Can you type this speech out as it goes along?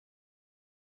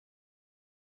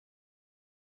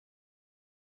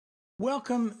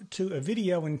Welcome to a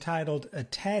video entitled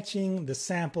Attaching the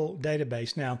Sample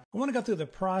Database. Now, I want to go through the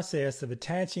process of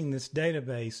attaching this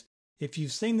database. If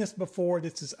you've seen this before,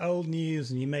 this is old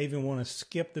news and you may even want to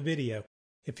skip the video.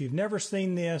 If you've never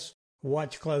seen this,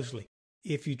 watch closely.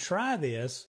 If you try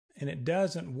this and it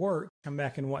doesn't work, come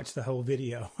back and watch the whole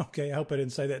video. Okay, I hope I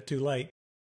didn't say that too late.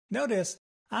 Notice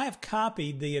I have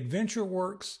copied the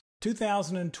AdventureWorks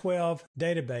 2012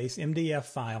 database MDF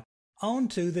file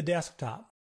onto the desktop.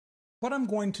 What I'm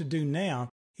going to do now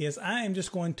is I am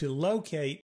just going to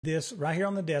locate this right here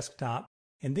on the desktop,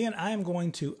 and then I am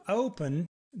going to open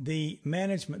the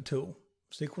management tool,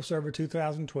 SQL Server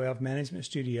 2012 Management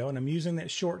Studio, and I'm using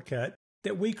that shortcut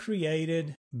that we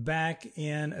created back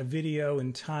in a video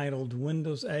entitled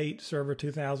Windows 8 Server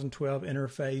 2012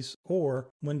 Interface or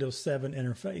Windows 7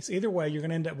 Interface. Either way, you're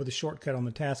going to end up with a shortcut on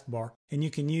the taskbar, and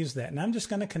you can use that. And I'm just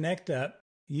going to connect up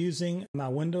using my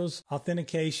Windows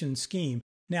Authentication scheme.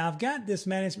 Now, I've got this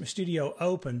Management Studio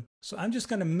open, so I'm just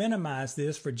going to minimize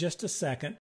this for just a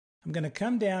second. I'm going to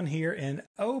come down here and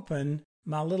open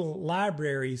my little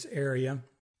libraries area.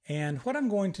 And what I'm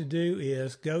going to do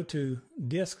is go to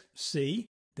Disk C,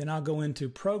 then I'll go into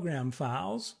Program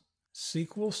Files,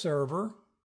 SQL Server.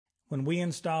 When we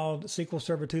installed SQL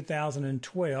Server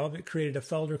 2012, it created a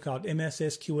folder called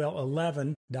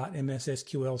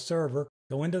mssql11.mssql server.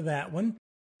 Go into that one.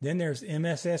 Then there's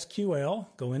MSSQL.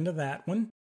 Go into that one.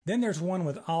 Then there's one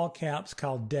with all caps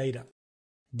called Data.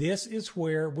 This is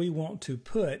where we want to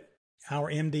put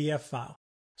our MDF file.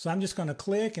 So I'm just going to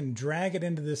click and drag it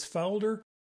into this folder,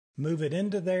 move it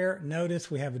into there. Notice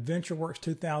we have AdventureWorks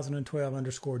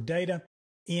 2012_data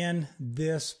in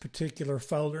this particular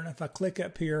folder. And if I click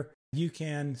up here, you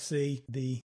can see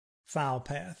the file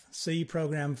path. C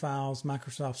Program Files,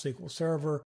 Microsoft SQL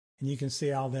Server, and you can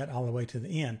see all that all the way to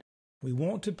the end. We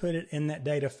want to put it in that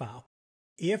data file.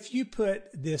 If you put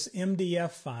this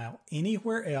MDF file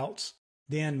anywhere else,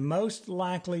 then most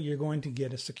likely you're going to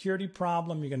get a security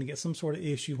problem. You're going to get some sort of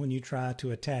issue when you try to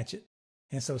attach it.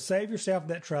 And so save yourself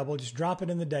that trouble. Just drop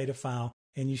it in the data file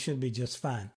and you should be just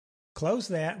fine. Close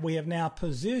that. We have now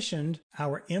positioned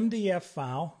our MDF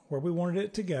file where we wanted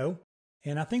it to go.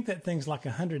 And I think that thing's like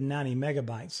 190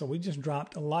 megabytes. So we just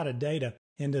dropped a lot of data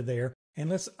into there. And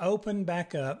let's open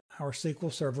back up our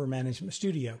SQL Server Management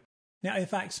Studio. Now,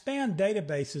 if I expand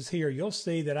databases here, you'll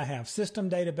see that I have system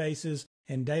databases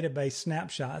and database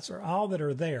snapshots are all that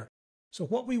are there. So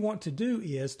what we want to do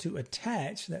is to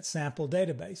attach that sample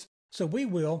database. So we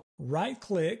will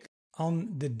right-click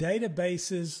on the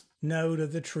databases node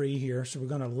of the tree here. So we're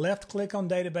going to left-click on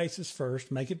databases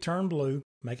first, make it turn blue,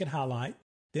 make it highlight.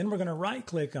 Then we're going to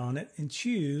right-click on it and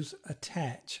choose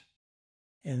Attach.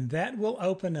 And that will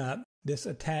open up this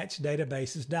Attach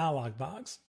Databases dialog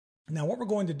box. Now what we're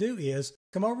going to do is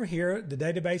come over here, the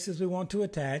databases we want to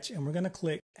attach, and we're going to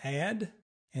click Add,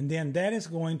 and then that is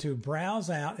going to browse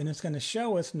out and it's going to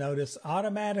show us, notice,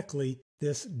 automatically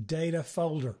this data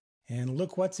folder. And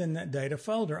look what's in that data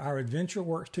folder, our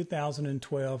AdventureWorks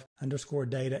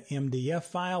 2012_data MDF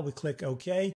file. We click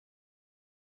OK.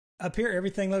 Up here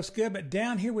everything looks good, but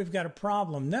down here we've got a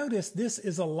problem. Notice this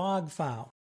is a log file.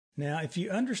 Now, if you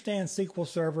understand SQL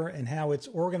Server and how it's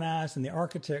organized in the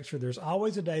architecture, there's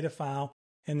always a data file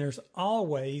and there's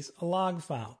always a log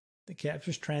file that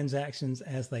captures transactions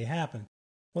as they happen.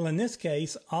 Well, in this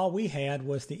case, all we had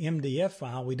was the MDF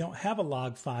file. We don't have a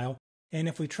log file. And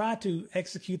if we try to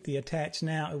execute the attach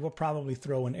now, it will probably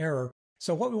throw an error.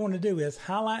 So what we want to do is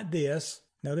highlight this.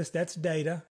 Notice that's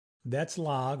data. That's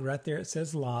log. Right there it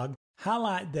says log.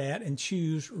 Highlight that and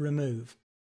choose remove.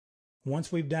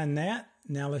 Once we've done that,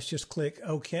 now let's just click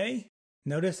OK.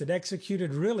 Notice it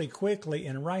executed really quickly,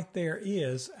 and right there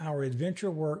is our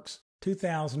AdventureWorks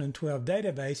 2012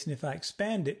 database. And if I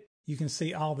expand it, you can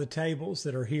see all the tables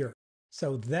that are here.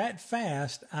 So that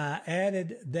fast, I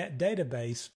added that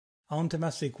database onto my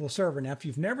SQL Server. Now, if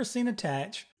you've never seen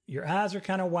attach, your eyes are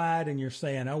kind of wide and you're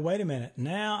saying, oh, wait a minute.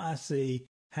 Now I see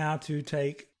how to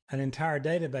take an entire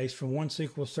database from one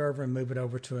SQL Server and move it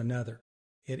over to another.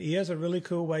 It is a really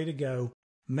cool way to go.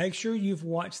 Make sure you've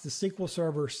watched the SQL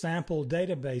Server sample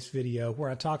database video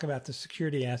where I talk about the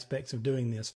security aspects of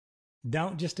doing this.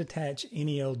 Don't just attach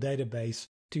any old database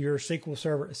to your SQL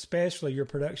Server, especially your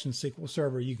production SQL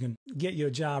Server. You can get you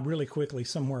a job really quickly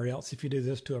somewhere else if you do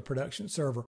this to a production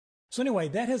server. So anyway,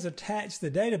 that has attached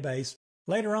the database.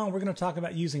 Later on, we're going to talk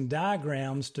about using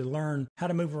diagrams to learn how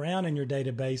to move around in your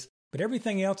database, but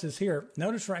everything else is here.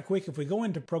 Notice right quick, if we go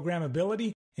into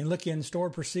programmability and look in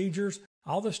stored procedures,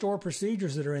 all the stored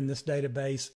procedures that are in this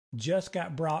database just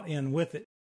got brought in with it.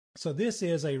 So this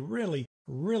is a really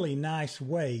nice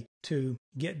way to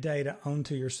get data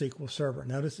onto your SQL Server.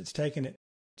 Notice it's taken it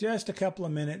just a couple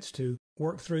of minutes to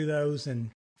work through those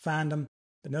and find them.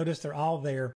 But notice they're all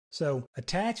there. So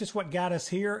attach is what got us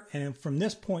here. And from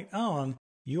this point on,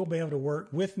 you'll be able to work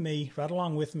with me, right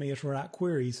along with me as we write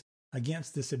queries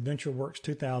against this AdventureWorks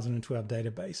 2012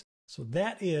 database. So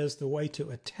that is the way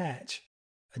to attach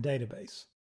a database.